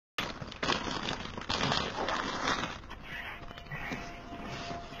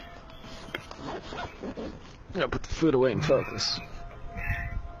Yeah, put the food away and focus.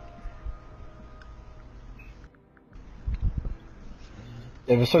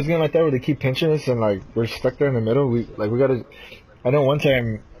 If it starts getting like that where they keep pinching us and like we're stuck there in the middle, we gotta. I know one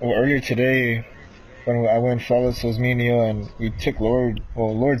time, well, earlier today, when I went flawless, it was me and Neil, and we took Lord.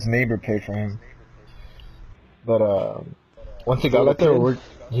 Well, Lord's neighbor paid for him, but once it got like there, we're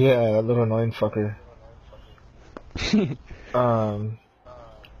that little annoying fucker.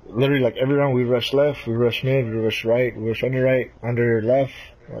 Literally like every round we rush left, we rush mid, we rush right, we rush under right, under left,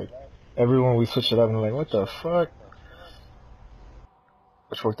 like everyone we switch it up and we're like, what the fuck?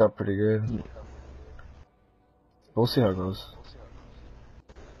 Which worked out pretty good. We'll see how it goes.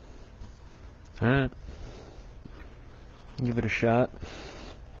 Alright. Give it a shot.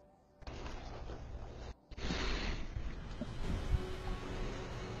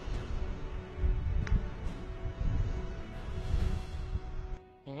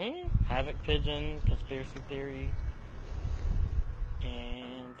 Havoc Pigeon, Conspiracy Theory,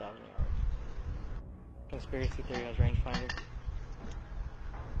 and Thousand Yards. Conspiracy Theory has rangefinder.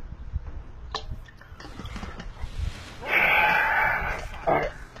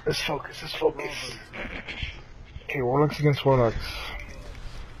 Alright, let's focus, let's focus. Okay, Warlocks against Warlocks.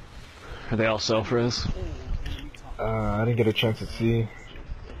 Are they all self-res? I didn't get a chance to see. They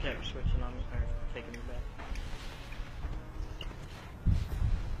kept switching on me, or taking me back.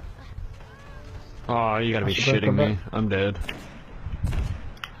 Oh, you gotta be shitting me. I'm dead.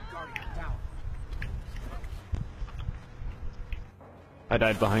 I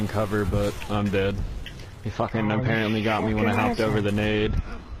died behind cover, but I'm dead. He fucking apparently got me when I hopped over the nade.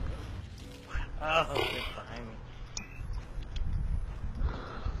 Oh, it's behind me.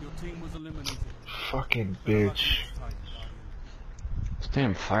 Your team was eliminated. Fucking bitch. Those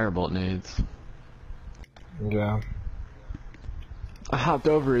damn firebolt nades. Yeah. I hopped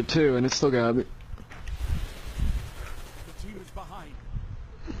over it too, and it still got me. The team is behind.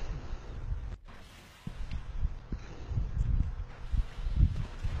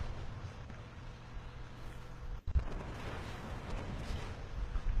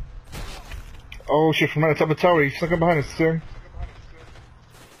 Oh shit, from right on top of the tower, he's stuck up behind us, sir.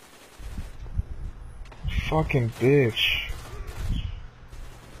 Fucking bitch.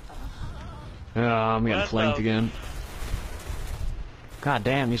 Yeah, I'm getting flanked again. God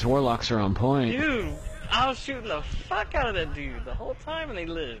damn, these warlocks are on point. Dude, I was shooting the fuck out of that dude the whole time and they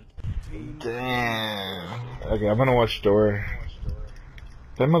lived. Damn. Okay, I'm gonna watch door.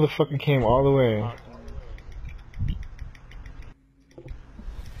 That motherfucker came all the way.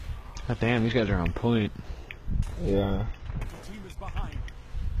 God damn, these guys are on point. Yeah. The team is behind.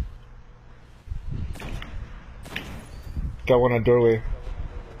 Got one on doorway.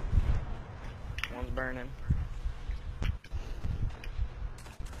 One's burning.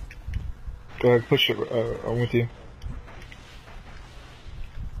 Go ahead, push it. I'm with you.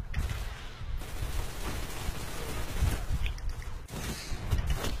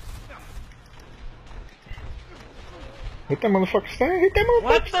 Hit that motherfucker stand! Hit that motherfucker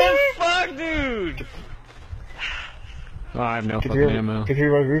What stand! the fuck, dude? Oh, I have no fucking ammo. Could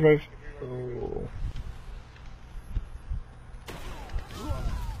you revive? Oh.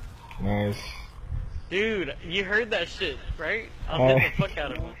 Nice. Dude, you heard that shit, right? I'll hit the fuck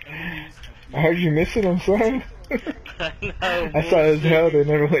out of him. I heard you missing him, son. I know. I saw his hell, they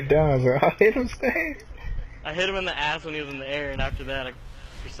never went down. I was like, I'll hit him, stay. I hit him in the ass when he was in the air, and after that, I,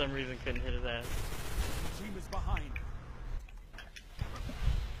 for some reason, couldn't hit his ass. The team is behind.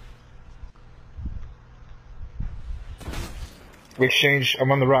 We exchange.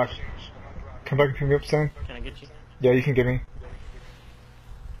 I'm on the rock. Come back and pick me up, son. Can I get you? Yeah, you can get me.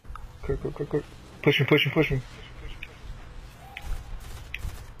 Quick, quick, quick, quick. Push me, push me, push me.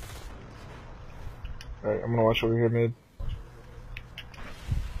 Alright, I'm gonna watch over here mid.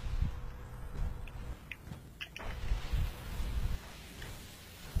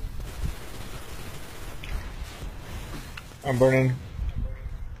 I'm burning.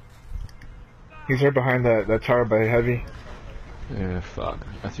 He's right behind that tower by heavy. Yeah, fuck.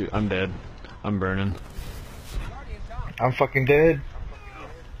 I'm dead. I'm burning. I'm fucking dead.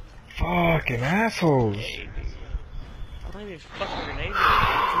 Fucking assholes. Hey, dude. I don't these fucking grenades.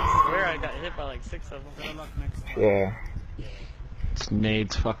 I swear I got hit by like 6 of them. Better luck next time. Yeah. It's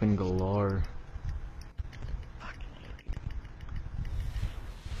nades fucking galore.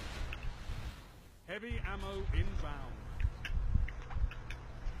 Heavy ammo inbound.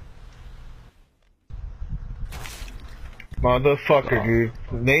 Motherfucker, dude.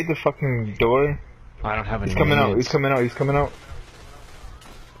 Nade the fucking door. I don't have any. He's coming out. nades. He's coming out. He's coming out.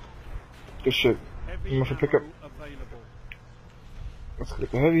 Good shit. Heavy I'm gonna pick up. ammo available. Let's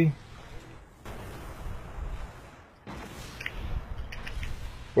get the heavy.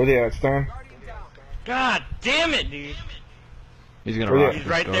 Where they at, Stan? God damn it, dude. He's gonna Where rock they- He's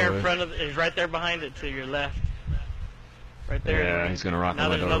this right there in doorway. front of. He's right there behind it to your left. Right there. Yeah, he's gonna rock Now on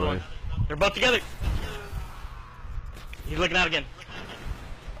my there's another doorway. one. They're both together. He's looking out again.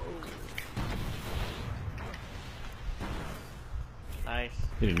 Nice.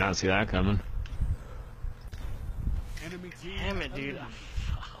 He did not see that coming. Enemy team. Damn it, dude.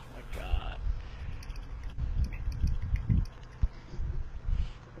 Oh my god.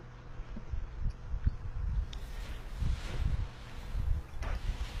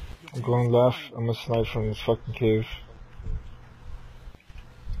 I'm going left. I'm gonna snipe from this fucking cave.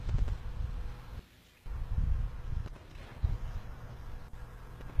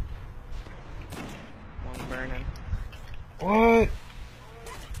 One's burning. What?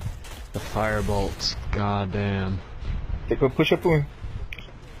 The fire bolts. God damn. They go push up on.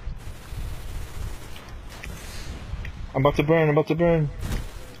 I'm about to burn. I'm about to burn.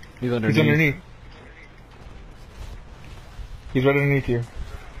 He's underneath. He's underneath. He's right underneath you.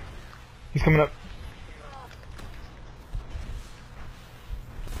 He's coming up.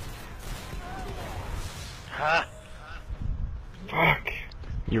 Ha! Fuck.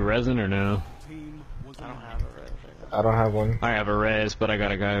 You resin or no? Team was I don't have a res. I don't have one. I have a res, but I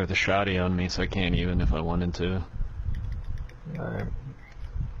got a guy with a shotty on me, so I can't even if I wanted to. Alright.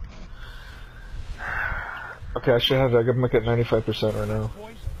 Okay, I should have that. I'm like at 95% right now.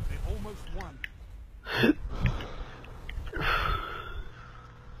 point. They almost won.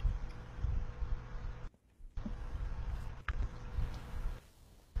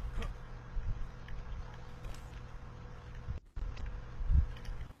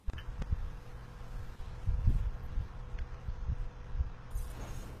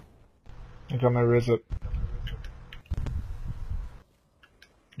 I got my res up.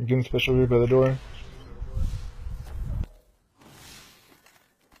 I'm getting special read by the door.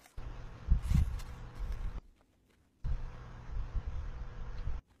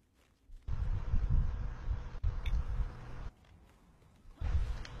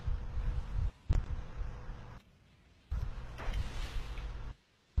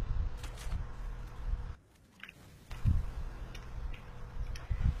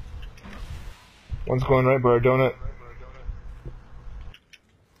 One's going right by our donut.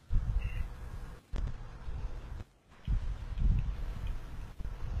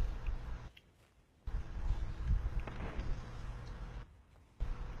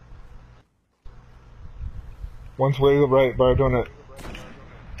 One's way right by our donut.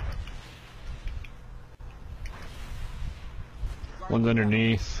 One's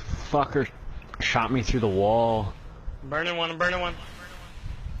underneath. Fucker shot me through the wall. I'm burning one. I'm burning one.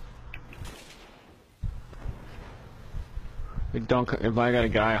 Don't. If I got a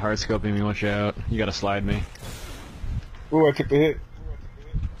guy hard scoping me, watch out. You gotta slide me. Ooh, I took the hit.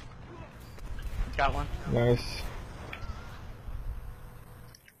 Got one. Nice.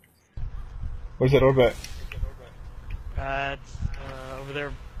 Where's that orb at? It's over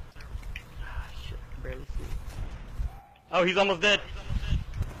there. Ah, shit. I can barely see. Oh, he's almost dead.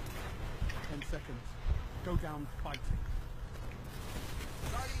 10 seconds. Go down fighting.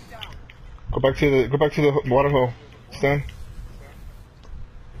 Go back to the water hole. Stan.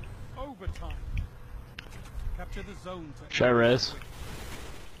 Overtime. Capture the zone to Should I res?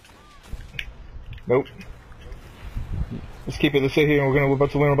 Nope. Let's keep it. Let's stay here. We're about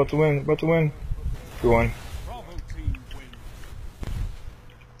to win. We're about to win. We're about to win. We won. Bravo team win.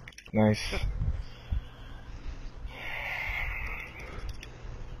 Nice.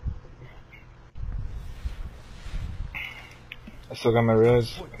 I still got my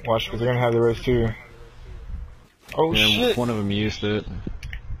res. Watch, because they're gonna have the res too. Oh Yeah, shit! one of them used it.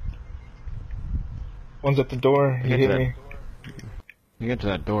 One's at the door. He Get hit that. me. You get to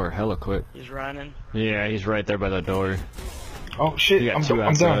that door hella quick. He's running. Yeah, he's right there by the door. Oh shit! You got I'm, two I'm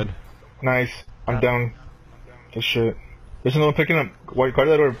outside. down. Nice. I'm down. Good shit. There's another one picking up. White guard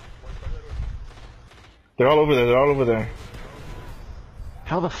that orb. They're all over there. They're all over there.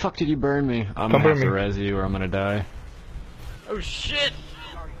 How the fuck did you burn me? I'm Come gonna have burn to me. res you or I'm gonna die. Oh shit!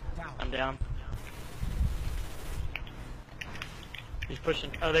 I'm down. He's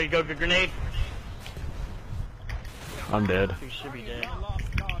pushing. Oh, there you go. Good grenade. I'm dead. You should be dead.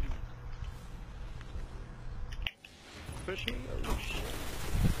 Last guardian. Push me. Oh shit.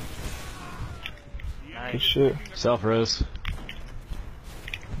 Good Nice. shit. Self res.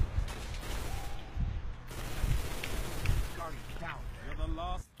 Down. You're the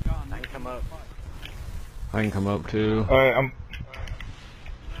last gun. I can come up. I can come up too. Alright, I'm.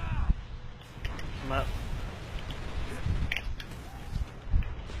 Come up.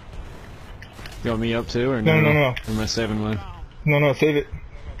 You want me up too or No, no? no, no. Or am I saving one? No, save it.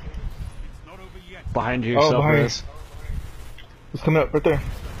 Behind you, Oh, self-res. He's coming up right there.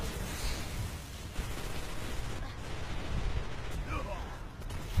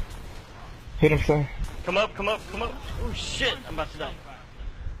 Hit him, son. Come up, come up, come up. Oh shit, I'm about to die.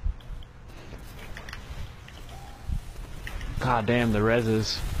 God damn, the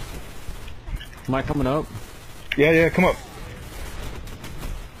reses. Am I coming up? Yeah, come up.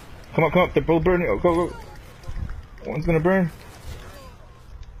 Come up. They're both burning. Oh, go. One's gonna burn.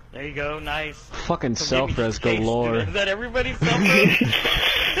 There you go, nice. Fucking self-res galore. Is that everybody self-res?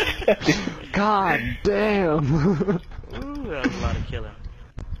 God damn. Ooh, that was a lot of killing.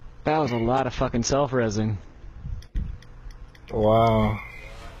 That was a lot of fucking self-resing. Wow.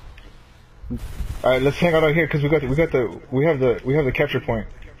 Alright, let's hang out here because we have the capture point.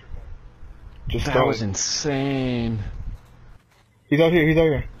 Just That was insane. He's out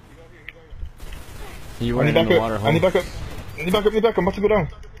here. You were in the water hole. I need back up. I'm about to go down.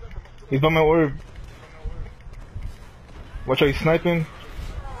 He's by my orb. Watch out, he's sniping.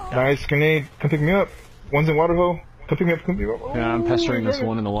 Nice grenade. Come pick me up. One's in water hole. Come pick me up. Oh, Yeah, I'm pestering this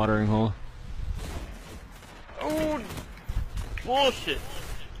one in the watering hole. Oh, bullshit.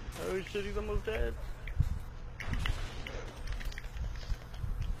 Oh shit, he's almost dead.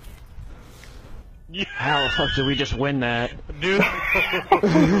 Yeah. How the fuck did we just win that? Dude.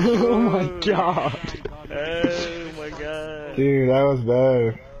 Oh my god. Oh my god. Dude, that was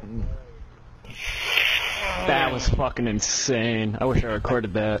bad. That was fucking insane. I wish I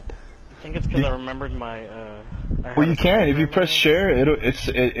recorded that. I think it's because I remembered my, Well, you can. If you press share,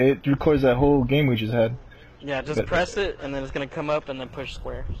 it records that whole game we just had. Yeah, just press it, and then it's gonna come up, and then push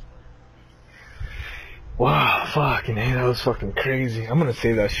square. Wow, fucking hey, that was fucking crazy. I'm gonna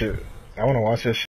save that shit. I wanna watch this shit.